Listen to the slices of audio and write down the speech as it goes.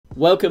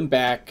Welcome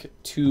back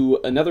to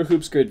another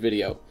Hoops Grid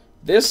video.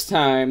 This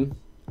time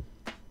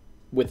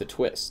with a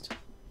twist.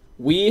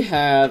 We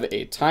have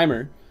a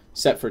timer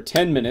set for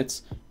 10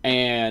 minutes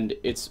and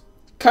it's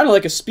kind of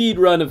like a speed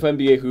run of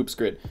NBA Hoops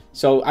Grid.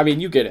 So, I mean,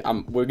 you get it.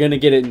 We're going to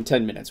get it in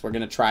 10 minutes. We're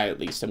going to try at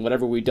least. And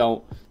whatever we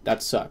don't,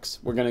 that sucks.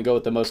 We're going to go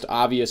with the most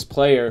obvious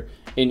player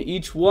in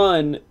each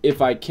one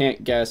if I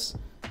can't guess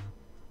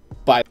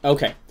by...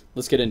 Okay,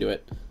 let's get into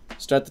it.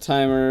 Start the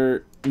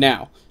timer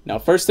now. Now,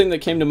 first thing that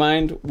came to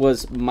mind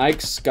was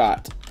Mike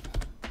Scott.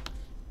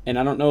 And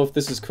I don't know if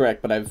this is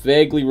correct, but I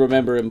vaguely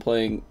remember him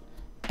playing...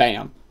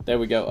 Bam. There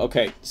we go.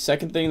 Okay,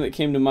 second thing that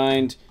came to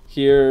mind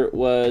here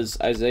was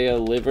Isaiah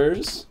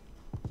Livers.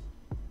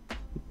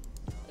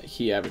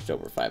 He averaged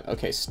over 5.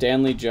 Okay,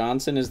 Stanley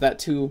Johnson. Is that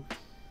too...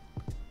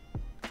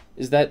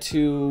 we're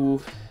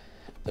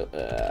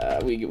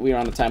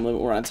on a time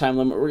limit. We're on a time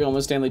limit. We're going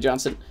with Stanley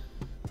Johnson.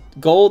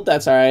 Gold,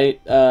 that's all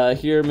right.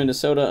 Here,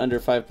 Minnesota, under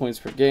 5 points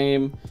per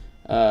game.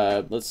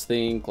 Let's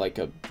think like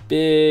a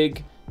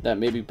big that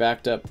maybe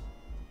backed up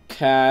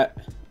Cat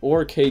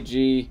or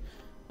KG.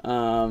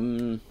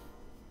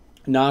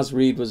 Naz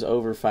Reid was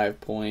over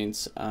 5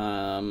 points.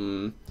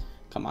 Come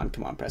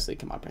on, Presley.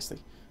 Come on, Presley.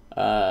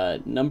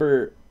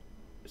 Number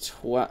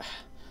 12.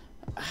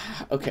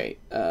 Okay.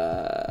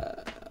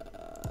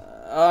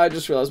 Oh, I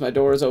just realized my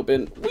door is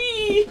open.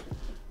 Whee!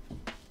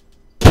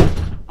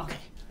 Okay.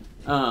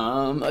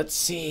 Let's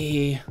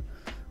see.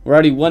 We're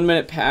already 1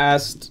 minute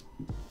past.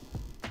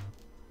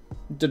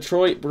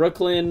 Detroit,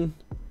 Brooklyn.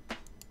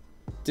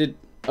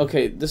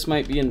 Okay, this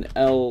might be an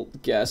L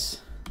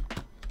guess.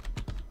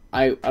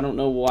 I don't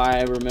know why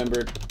I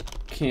remembered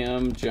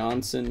Cam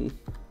Johnson.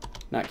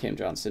 Not Cam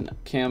Johnson.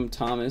 Cam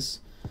Thomas.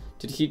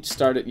 Did he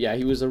start it? Yeah,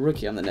 he was a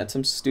rookie on the Nets.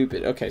 I'm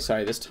stupid. Okay,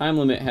 sorry. This time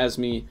limit has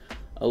me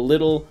a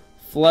little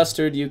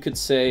flustered, you could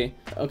say.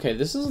 Okay,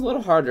 this is a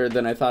little harder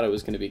than I thought it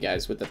was going to be,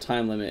 guys, with the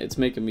time limit. It's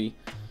making me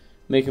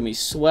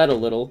sweat a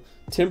little.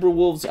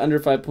 Timberwolves under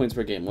 5 points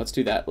per game. Let's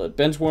do that.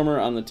 Bench warmer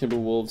on the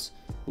Timberwolves.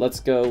 Let's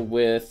go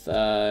with...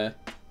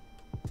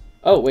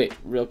 Oh, wait,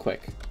 real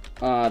quick.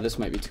 This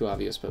might be too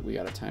obvious, but we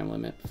got a time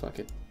limit. Fuck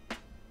it.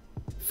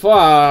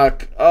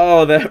 Fuck!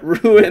 Oh, that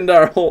ruined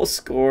our whole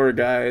score,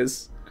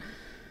 guys.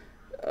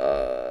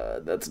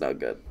 That's not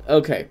good.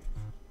 Okay.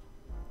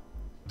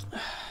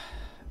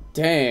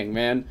 Dang,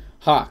 man.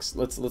 Hawks.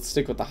 Let's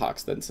stick with the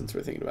Hawks then, since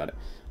we're thinking about it.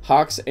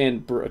 Hawks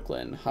and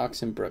Brooklyn.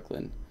 Hawks and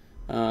Brooklyn.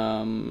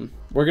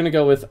 We're gonna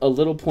go with a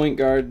little point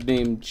guard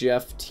named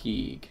Jeff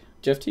Teague.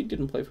 Jeff Teague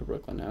didn't play for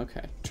Brooklyn.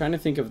 Okay. Trying to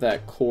think of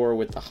that core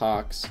with the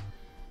Hawks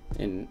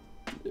in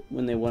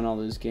when they won all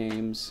those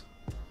games.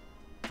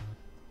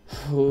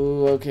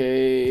 Ooh,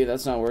 okay,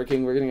 that's not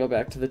working. We're gonna go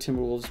back to the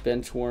Timberwolves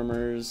bench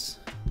warmers.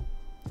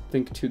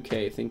 Think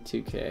 2K. Think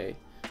 2K.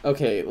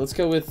 Okay, let's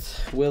go with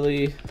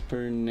Willie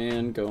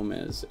Hernan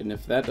Gomez. And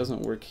if that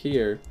doesn't work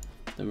here,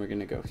 then we're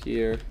gonna go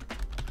here.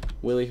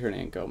 Willie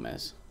Hernan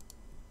Gomez.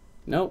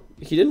 No,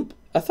 he didn't.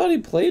 I thought he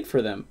played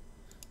for them.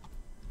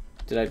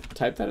 Did I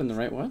type that in the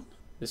right one?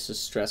 This is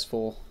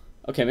stressful.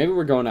 Okay, maybe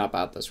we're going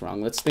about this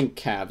wrong. Let's think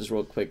Cavs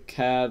real quick.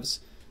 Cavs.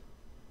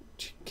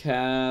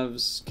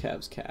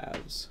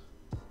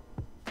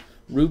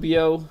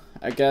 Rubio,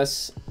 I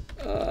guess.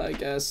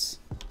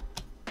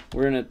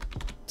 We're in a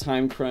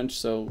time crunch,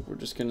 so we're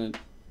just gonna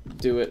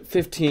do it.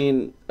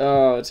 15.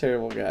 Oh,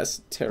 terrible,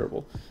 guys.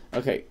 Terrible.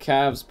 Okay,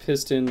 Cavs,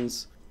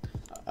 Pistons.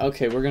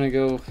 Okay, we're gonna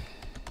go...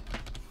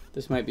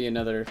 This might be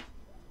another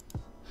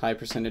high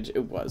percentage.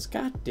 It was.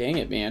 God dang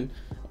it, man.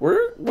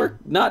 We're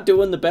not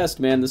doing the best,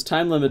 man. This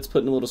time limit's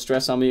putting a little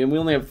stress on me, and we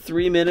only have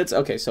 3 minutes.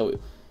 Okay, so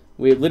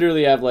we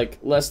literally have like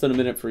less than a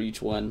minute for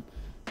each one.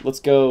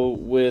 Let's go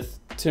with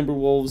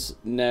Timberwolves,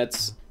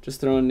 Nets. Just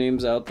throwing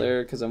names out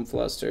there because I'm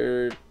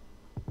flustered.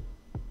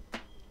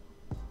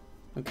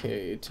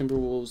 Okay,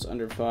 Timberwolves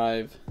under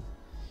 5.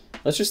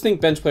 Let's just think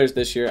bench players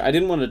this year. I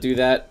didn't want to do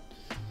that,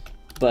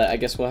 but I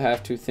guess we'll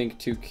have to think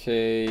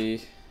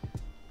 2K.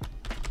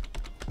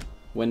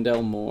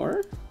 Wendell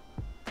Moore.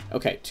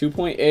 Okay,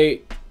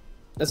 2.8.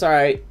 That's all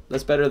right.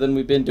 That's better than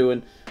we've been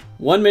doing.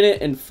 1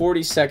 minute and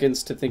 40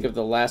 seconds to think of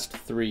the last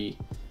 3.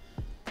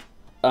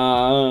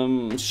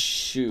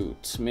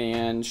 Shoot,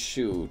 man,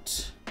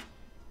 shoot.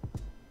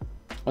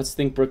 Let's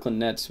think Brooklyn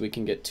Nets. We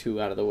can get 2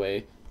 out of the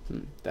way.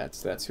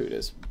 That's who it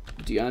is.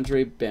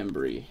 DeAndre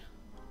Bembry.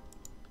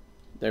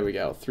 There we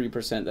go.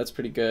 3%. That's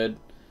pretty good.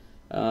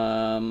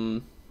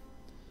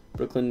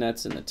 Brooklyn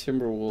Nets and the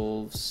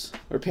Timberwolves.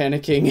 We're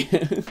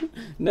panicking.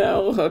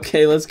 No.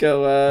 Okay, let's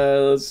go.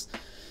 Let's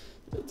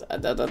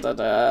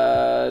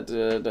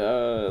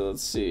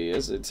see.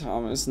 Isaiah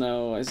Thomas.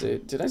 No.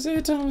 Did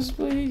Isaiah Thomas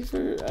play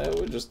for...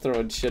 we're just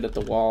throwing shit at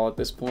the wall at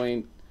this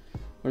point.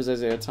 Where's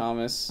Isaiah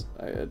Thomas?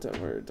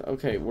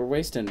 Okay, we're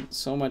wasting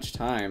so much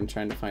time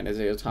trying to find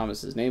Isaiah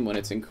Thomas's name when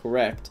it's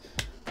incorrect.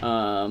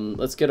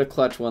 Let's get a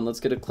clutch one.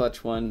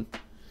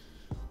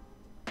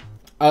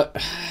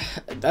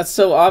 That's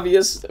so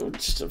obvious.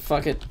 Just,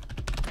 fuck it.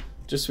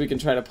 Just so we can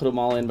try to put them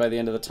all in by the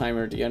end of the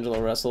timer.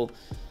 D'Angelo Russell.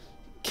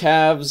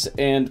 Cavs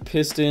and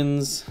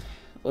Pistons.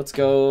 Let's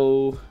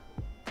go.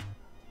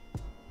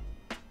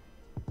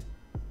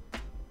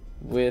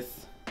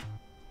 with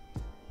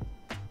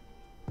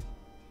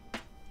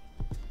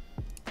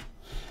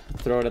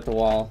throw it at the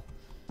wall.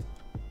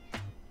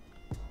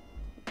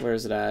 Where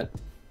is it at?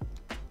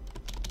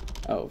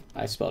 Oh,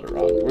 I spelled it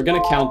wrong. We're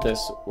gonna count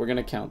this. We're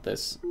gonna count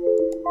this.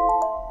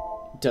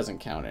 Doesn't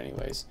count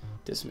anyways.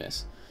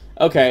 Dismiss.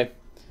 Okay,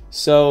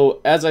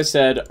 so as I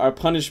said, our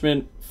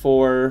punishment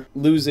for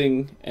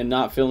losing and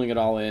not filling it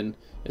all in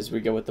is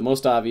we go with the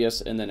most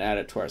obvious and then add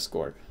it to our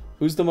score.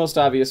 Who's the most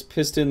obvious?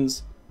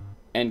 Pistons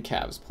and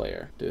Cavs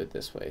player. Do it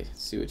this way.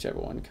 See whichever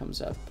one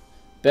comes up.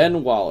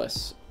 Ben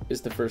Wallace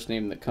is the first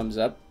name that comes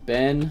up.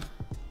 Ben...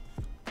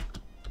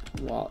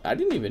 Well, I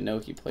didn't even know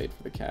he played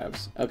for the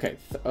Cavs. Okay.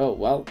 Oh,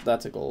 well,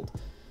 that's a gold.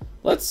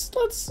 Let's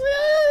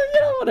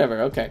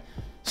whatever. Okay.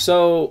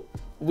 So,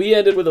 we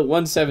ended with a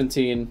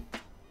 117.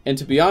 And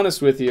to be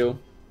honest with you,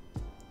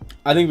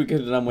 I think we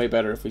could have done way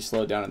better if we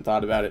slowed down and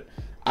thought about it.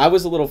 I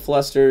was a little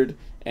flustered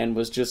and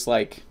was just,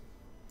 like,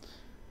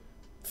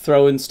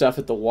 throwing stuff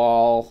at the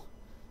wall.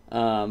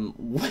 We're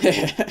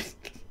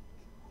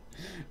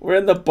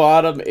in the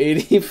bottom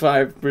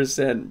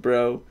 85%,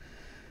 bro.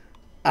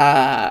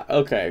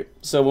 Okay.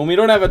 So when we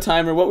don't have a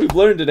timer, what we've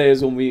learned today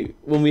is when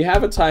we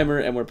have a timer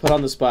and we're put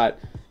on the spot,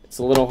 it's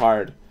a little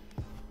hard.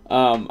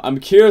 I'm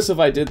curious if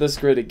I did this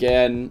grid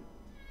again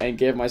and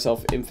gave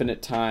myself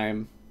infinite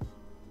time,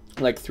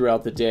 like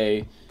throughout the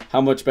day,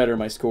 how much better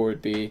my score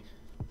would be.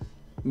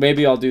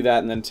 Maybe I'll do that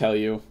and then tell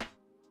you.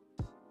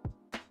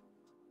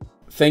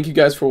 Thank you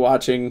guys for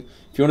watching.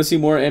 If you want to see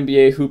more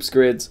NBA hoops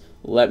grids,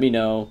 let me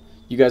know.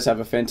 You guys have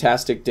a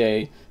fantastic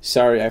day.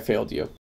 Sorry I failed you.